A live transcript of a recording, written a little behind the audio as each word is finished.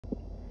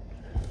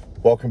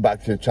Welcome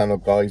back to the channel,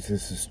 guys.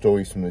 This is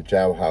Stories from the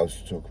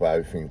Jailhouse. We talk about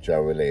everything jail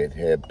related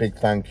here. Big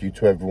thank you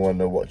to everyone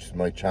that watches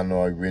my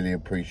channel. I really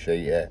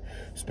appreciate it,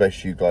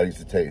 especially you guys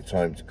that take the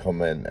time to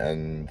comment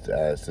and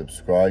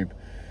subscribe.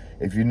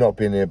 If you've not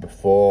been here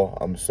before,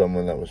 I'm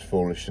someone that was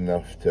foolish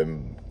enough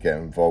to get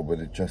involved with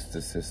the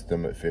justice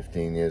system at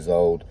 15 years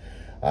old,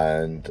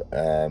 and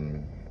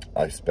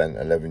I spent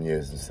 11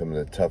 years in some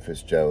of the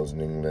toughest jails in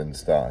England,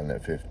 starting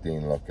at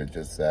 15, like I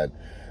just said.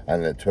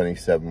 And at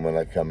 27, when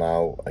I come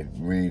out, I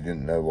really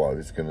didn't know what I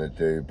was going to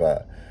do,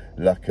 but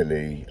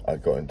luckily I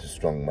got into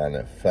strongman.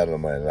 It fell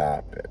on my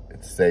lap.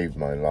 It saved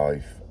my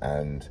life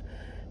and,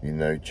 you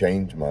know,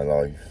 changed my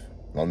life.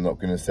 I'm not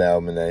going to say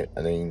I'm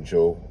an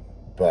angel,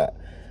 but,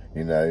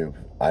 you know,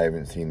 I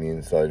haven't seen the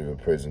inside of a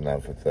prison now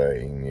for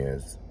 13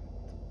 years.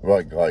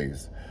 Right,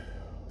 guys,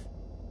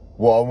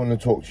 what I want to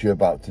talk to you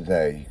about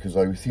today, because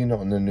I was seeing it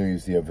on the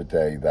news the other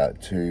day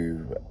that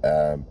two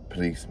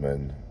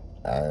policemen,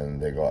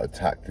 and they got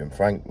attacked in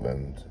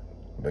Frankland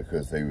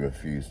because they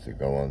refused to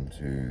go on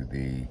to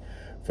the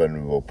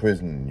vulnerable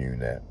prison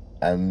unit.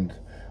 And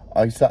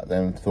I sat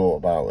there and thought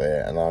about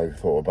it, and I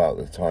thought about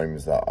the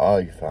times that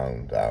I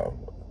found out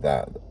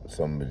that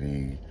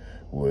somebody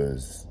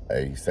was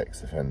a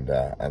sex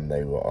offender and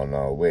they were on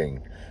our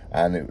wing.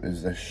 And it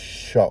was a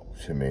shock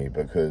to me,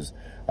 because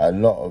a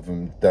lot of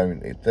them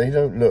don't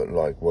look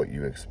like what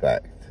you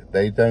expect.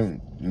 They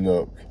don't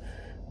look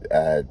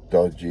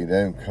dodgy.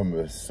 They don't come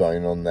with a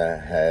sign on their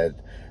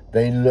head.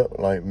 They look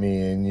like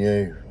me and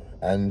you,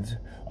 and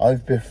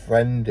I've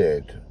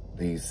befriended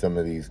some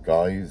of these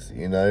guys,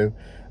 you know,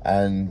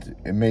 and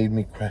it made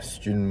me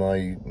question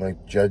my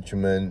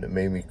judgment. It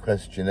made me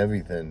question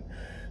everything.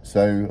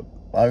 So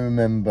I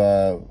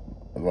remember,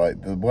 right,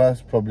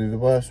 probably the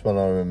worst one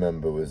I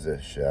remember was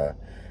this,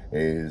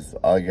 is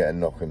I get a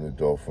knock on the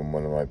door from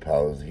one of my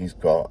pals. He's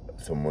got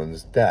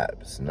someone's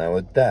DEPS. Now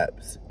a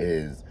DEPS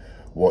is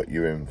what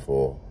you're in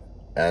for,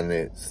 and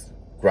it's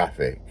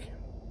graphic,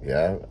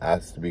 yeah, it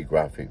has to be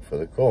graphic for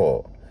the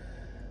court.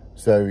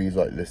 So he's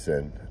like,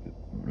 listen,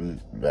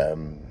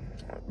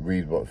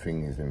 read what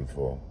thing he's in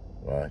for,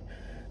 right?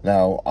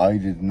 Now I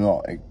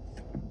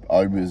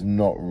was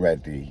not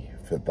ready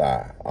for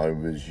that. I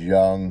was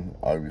young,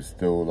 I was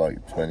still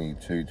like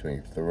 22,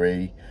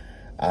 23,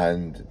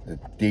 and the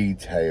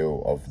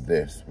detail of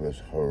this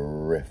was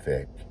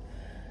horrific.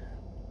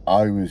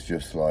 I was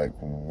just like,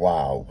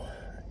 wow.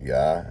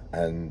 Yeah,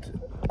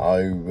 and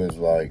I was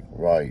like,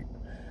 right.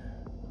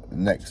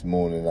 Next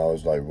morning, I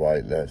was like,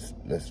 right, let's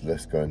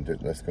go and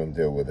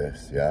deal with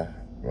this, yeah,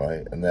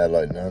 right. And they're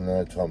like,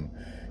 no, Tom,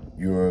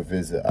 you're a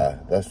visitor.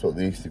 That's what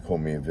they used to call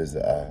me, a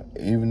visitor.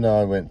 Even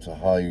though I went to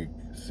high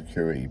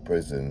security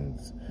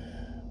prisons,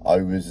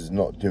 I was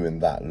not doing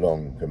that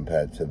long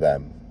compared to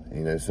them.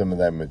 You know, some of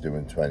them were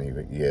doing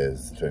 20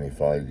 years,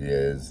 25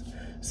 years,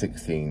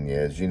 16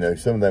 years. You know,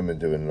 some of them are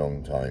doing a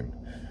long time,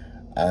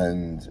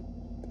 and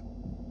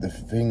the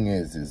thing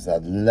is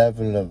that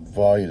level of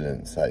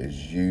violence that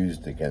is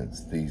used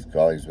against these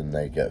guys when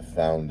they get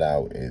found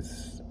out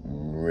is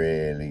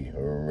really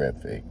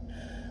horrific.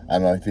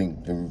 And I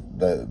think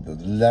the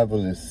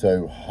level is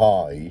so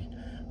high.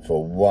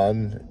 For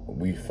one,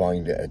 we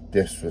find it a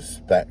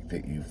disrespect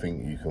that you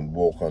think you can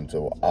walk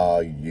onto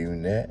our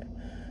unit.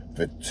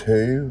 For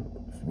two,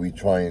 we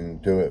try and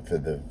do it for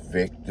the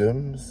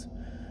victims.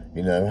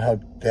 You know, how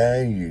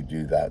dare you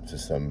do that to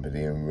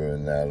somebody and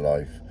ruin their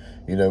life?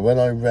 You know, when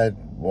I read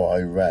what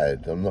I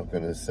read, I'm not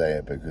going to say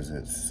it because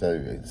it's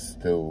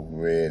still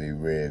really,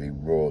 really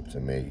raw to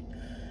me.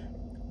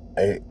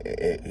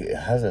 It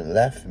hasn't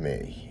left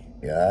me,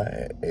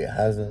 yeah? It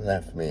hasn't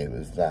left me. It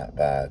was that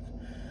bad.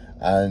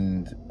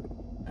 And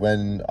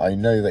when I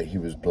know that he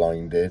was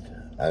blinded,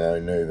 and I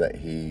know that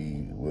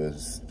he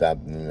was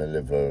stabbed in the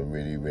liver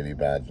really, really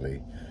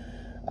badly,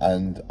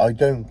 and I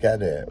don't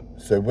get it.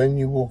 So when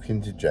you walk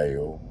into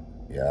jail,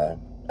 yeah,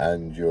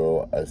 and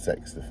you're a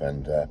sex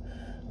offender,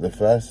 the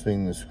first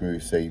thing the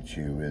screws say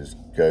to you is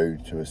go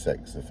to a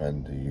sex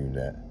offender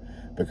unit.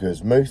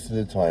 Because most of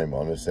the time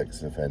on a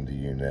sex offender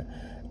unit,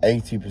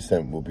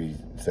 80% will be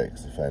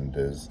sex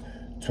offenders,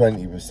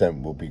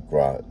 20% will be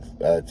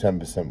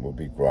 10% will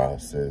be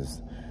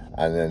grassers,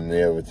 and then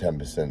the other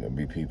 10% will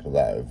be people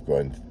that have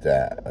gone into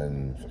debt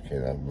and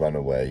fucking run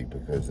away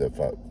because they're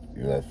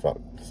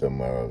fucked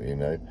somewhere, you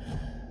know.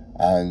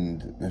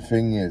 And the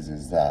thing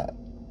is that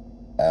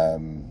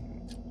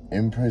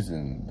in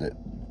prison, that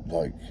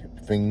like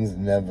things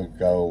never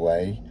go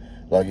away.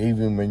 Like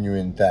even when you're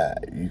in debt,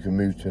 you can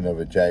move to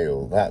another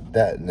jail. That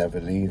debt never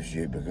leaves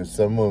you, because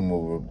someone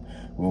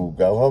will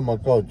go, oh my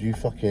God, you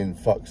fucking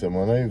fucked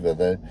someone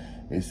over.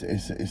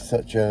 It's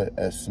such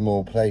a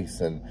small place,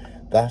 and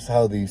that's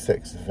how these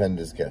sex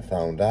offenders get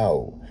found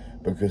out,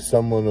 because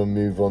someone will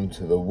move on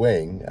to the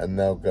wing and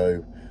they'll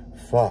go,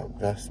 fuck,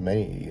 that's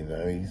me, you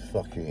know,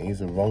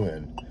 he's a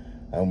wrong'un.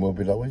 And we'll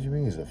be like, what do you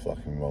mean he's a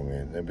fucking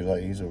wrong'un? They'll be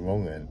like, he's a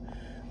wrong'un.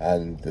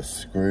 And the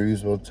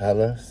screws will tell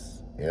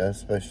us, yeah,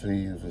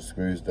 especially if the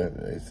screws don't,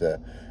 it's a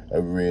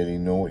really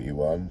naughty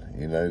one,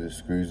 you know, the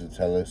screws will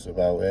tell us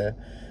about it.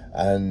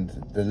 And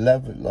the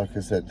level, like I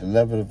said, the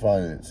level of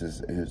violence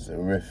is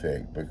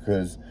horrific,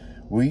 because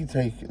we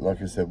take,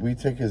 like I said, we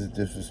take it as a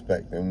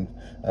disrespect, and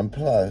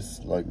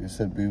plus, like we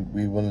said,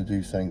 we want to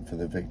do something for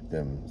the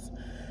victims.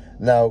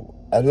 Now,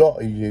 a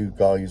lot of you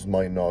guys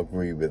might not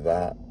agree with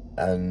that,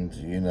 and,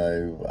 you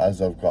know,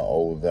 as I've got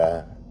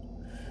older,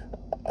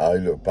 I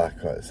look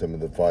back at some of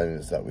the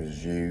violence that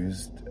was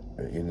used.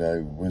 You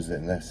know, was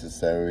it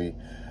necessary?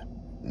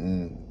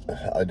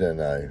 I don't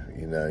know.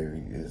 You know,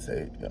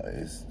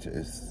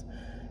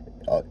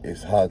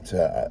 it's hard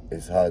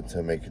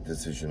to make a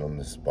decision on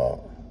the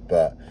spot.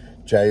 But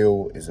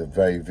jail is a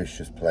very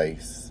vicious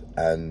place,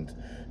 and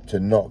to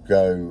not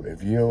go,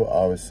 if you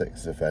are a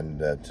sex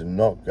offender, to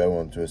not go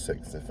onto a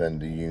sex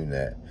offender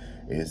unit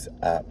is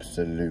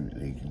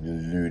absolutely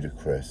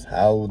ludicrous.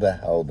 How the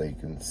hell they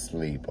can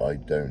sleep, I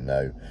don't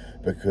know,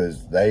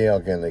 because they are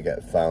going to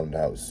get found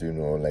out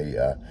sooner or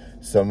later.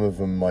 Some of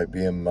them might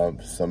be a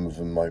month, some of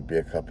them might be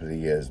a couple of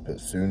years, but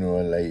sooner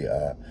or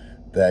later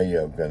they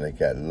are going to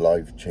get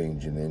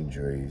life-changing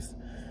injuries.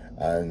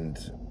 And,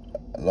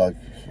 like,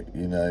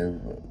 you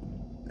know,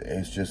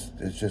 it's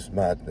just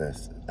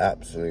madness,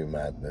 absolute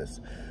madness.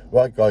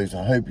 Right, guys,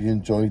 I hope you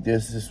enjoyed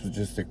this. This was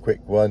just a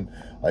quick one.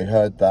 I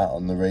heard that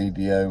on the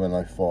radio, and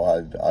I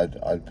thought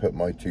I'd put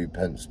my 2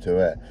 pence to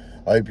it.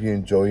 I hope you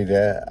enjoyed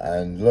it.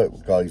 And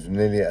look, guys, we're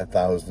nearly at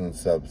 1,000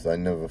 subs. I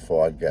never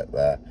thought I'd get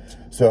there.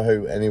 So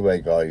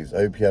anyway, guys, I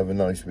hope you have a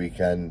nice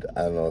weekend,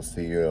 and I'll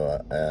see you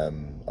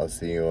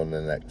on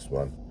the next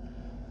one.